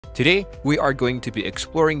Today, we are going to be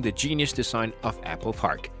exploring the genius design of Apple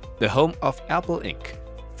Park, the home of Apple Inc.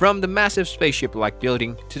 From the massive spaceship-like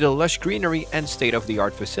building to the lush greenery and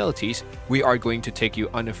state-of-the-art facilities, we are going to take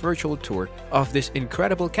you on a virtual tour of this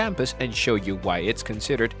incredible campus and show you why it's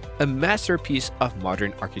considered a masterpiece of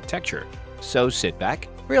modern architecture. So sit back,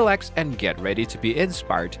 relax, and get ready to be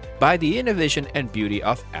inspired by the innovation and beauty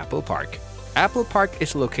of Apple Park. Apple Park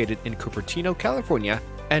is located in Cupertino, California,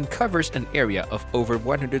 and covers an area of over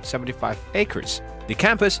 175 acres. The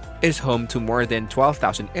campus is home to more than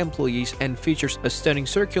 12,000 employees and features a stunning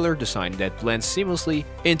circular design that blends seamlessly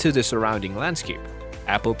into the surrounding landscape.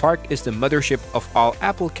 Apple Park is the mothership of all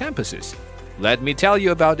Apple campuses. Let me tell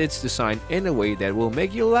you about its design in a way that will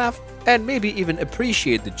make you laugh and maybe even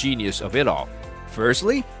appreciate the genius of it all.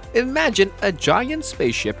 Firstly, imagine a giant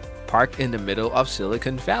spaceship parked in the middle of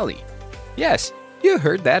Silicon Valley. Yes, you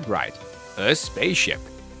heard that right, a spaceship.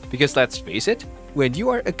 Because let's face it, when you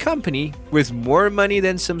are a company with more money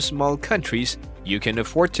than some small countries, you can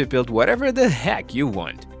afford to build whatever the heck you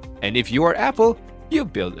want. And if you are Apple, you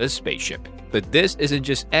build a spaceship. But this isn't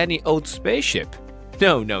just any old spaceship.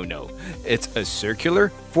 No. It's a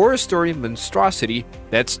circular, 4-story monstrosity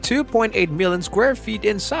that's 2.8 million square feet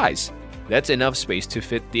in size. That's enough space to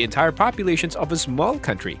fit the entire populations of a small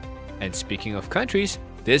country. And speaking of countries,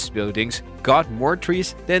 this building's got more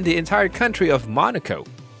trees than the entire country of Monaco.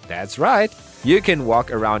 That's right, you can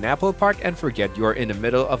walk around Apple Park and forget you're in the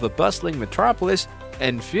middle of a bustling metropolis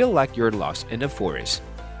and feel like you're lost in a forest.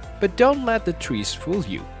 But don't let the trees fool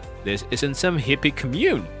you. This isn't some hippie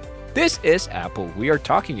commune. This is Apple we are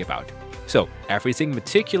talking about. So, everything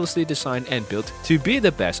meticulously designed and built to be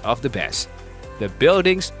the best of the best. The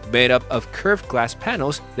building's made up of curved glass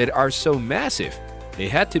panels that are so massive, they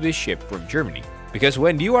had to be shipped from Germany. Because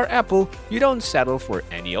when you are Apple, you don't settle for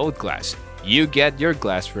any old glass. You get your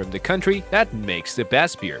glass from the country that makes the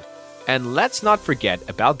best beer. And let's not forget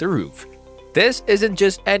about the roof. This isn't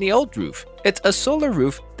just any old roof. It's a solar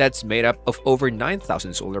roof that's made up of over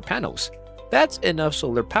 9,000 solar panels. That's enough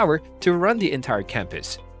solar power to run the entire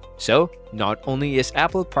campus. So, not only is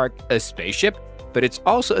Apple Park a spaceship, but it's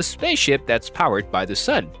also a spaceship that's powered by the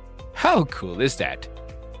sun. How cool is that?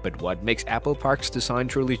 But what makes Apple Park's design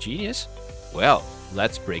truly genius? Well,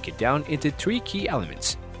 let's break it down into 3 key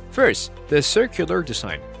elements. First, the circular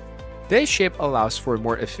design. This shape allows for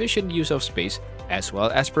more efficient use of space as well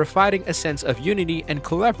as providing a sense of unity and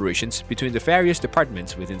collaborations between the various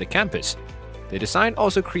departments within the campus. The design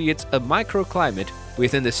also creates a microclimate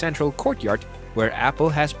within the central courtyard where Apple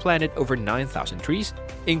has planted over 9,000 trees,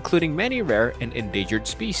 including many rare and endangered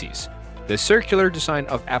species. The circular design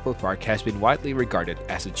of Apple Park has been widely regarded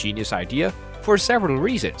as a genius idea for several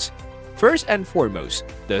reasons. First and foremost,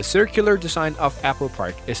 the circular design of Apple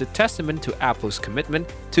Park is a testament to Apple's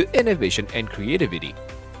commitment to innovation and creativity.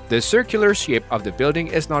 The circular shape of the building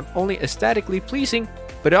is not only aesthetically pleasing,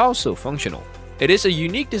 but also functional. It is a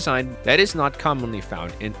unique design that is not commonly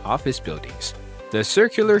found in office buildings. The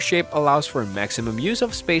circular shape allows for maximum use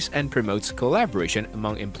of space and promotes collaboration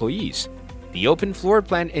among employees. The open floor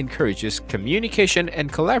plan encourages communication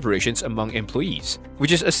and collaborations among employees,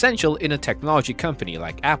 which is essential in a technology company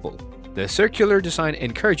like Apple. The circular design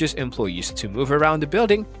encourages employees to move around the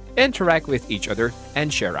building, interact with each other,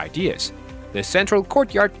 and share ideas. The central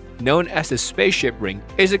courtyard, known as the spaceship ring,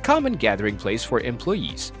 is a common gathering place for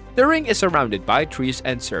employees. The ring is surrounded by trees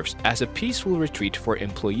and serves as a peaceful retreat for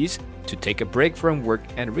employees to take a break from work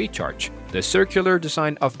and recharge. The circular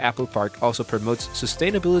design of Apple Park also promotes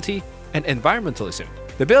sustainability and environmentalism.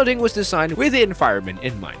 The building was designed with the environment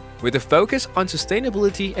in mind, with a focus on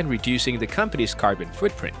sustainability and reducing the company's carbon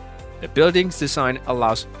footprint. The building's design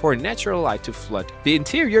allows for natural light to flood the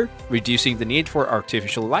interior, reducing the need for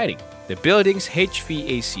artificial lighting. The building's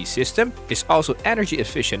HVAC system is also energy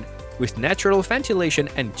efficient with natural ventilation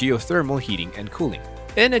and geothermal heating and cooling.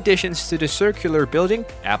 In addition to the circular building,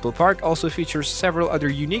 Apple Park also features several other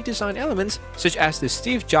unique design elements such as the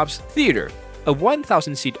Steve Jobs Theater, a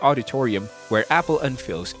 1,000-seat auditorium where Apple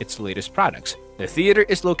unveils its latest products. The theater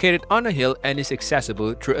is located on a hill and is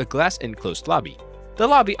accessible through a glass-enclosed lobby. The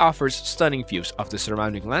lobby offers stunning views of the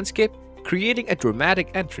surrounding landscape, creating a dramatic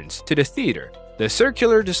entrance to the theater. The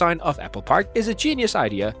circular design of Apple Park is a genius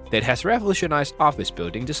idea that has revolutionized office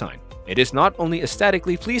building design. It is not only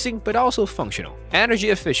aesthetically pleasing but also functional, energy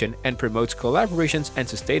efficient, and promotes collaborations and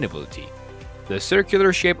sustainability. The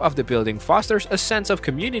circular shape of the building fosters a sense of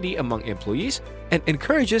community among employees and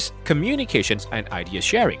encourages communications and idea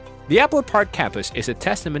sharing. The Apple Park campus is a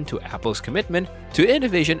testament to Apple's commitment to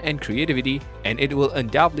innovation and creativity, and it will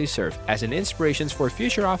undoubtedly serve as an inspiration for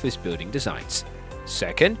future office building designs.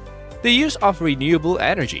 Second, the use of renewable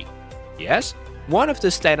energy. Yes, One of the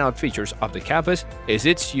standout features of the campus is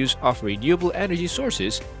its use of renewable energy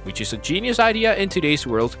sources, which is a genius idea in today's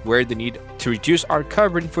world where the need to reduce our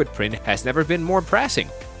carbon footprint has never been more pressing.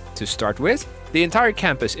 To start with, the entire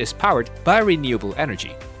campus is powered by renewable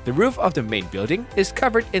energy. The roof of the main building is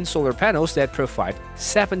covered in solar panels that provide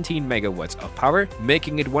 17 megawatts of power,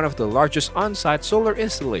 making it one of the largest on-site solar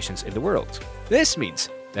installations in the world. This means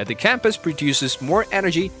that the campus produces more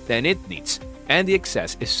energy than it needs, and the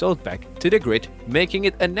excess is sold back to the grid, making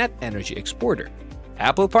it a net energy exporter.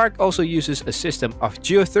 Apple Park also uses a system of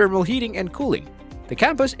geothermal heating and cooling. The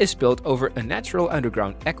campus is built over a natural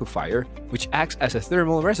underground aquifer, which acts as a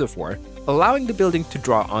thermal reservoir, allowing the building to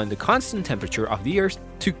draw on the constant temperature of the earth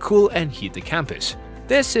to cool and heat the campus.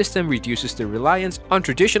 This system reduces the reliance on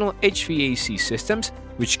traditional HVAC systems,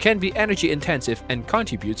 which can be energy intensive and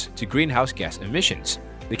contributes to greenhouse gas emissions.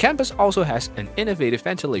 The campus also has an innovative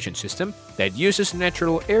ventilation system that uses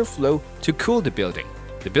natural airflow to cool the building.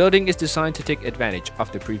 The building is designed to take advantage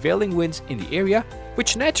of the prevailing winds in the area,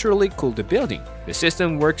 which naturally cool the building. The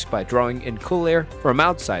system works by drawing in cool air from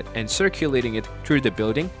outside and circulating it through the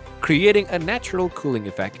building, creating a natural cooling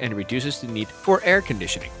effect and reduces the need for air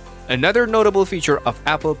conditioning. Another notable feature of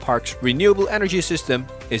Apple Park's renewable energy system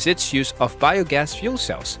is its use of biogas fuel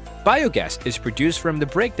cells. Biogas is produced from the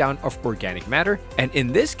breakdown of organic matter, and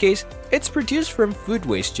in this case, it's produced from food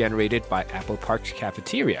waste generated by Apple Park's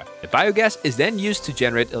cafeteria. The biogas is then used to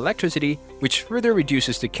generate electricity, which further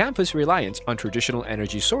reduces the campus' reliance on traditional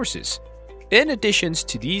energy sources. In addition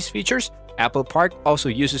to these features, Apple Park also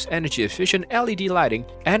uses energy-efficient LED lighting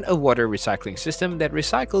and a water recycling system that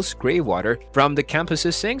recycles gray water from the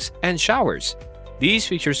campus's sinks and showers. These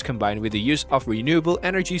features, combined with the use of renewable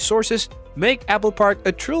energy sources, make Apple Park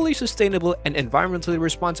a truly sustainable and environmentally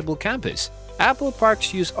responsible campus. Apple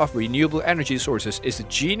Park's use of renewable energy sources is a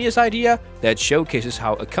genius idea that showcases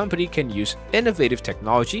how a company can use innovative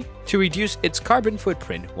technology to reduce its carbon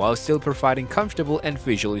footprint while still providing comfortable and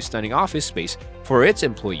visually stunning office space for its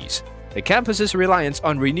employees. The campus's reliance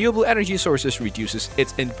on renewable energy sources reduces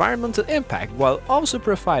its environmental impact while also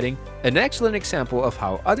providing an excellent example of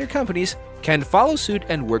how other companies can follow suit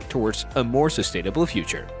and work towards a more sustainable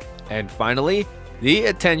future. And finally, the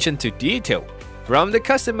attention to detail. From the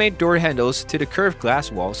custom-made door handles to the curved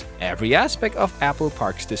glass walls, every aspect of Apple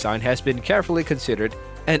Park's design has been carefully considered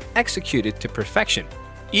and executed to perfection.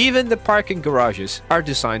 Even the parking garages are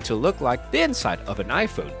designed to look like the inside of an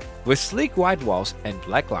iPhone, with sleek white walls and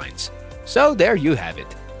black lines. So there you have it.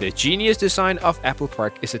 The genius design of Apple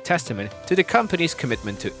Park is a testament to the company's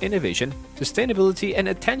commitment to innovation, sustainability, and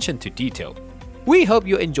attention to detail. We hope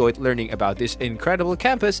you enjoyed learning about this incredible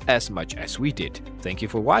campus as much as we did. Thank you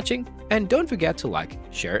for watching, and don't forget to like,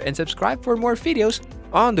 share, and subscribe for more videos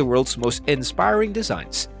on the world's most inspiring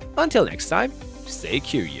designs. Until next time, stay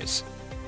curious.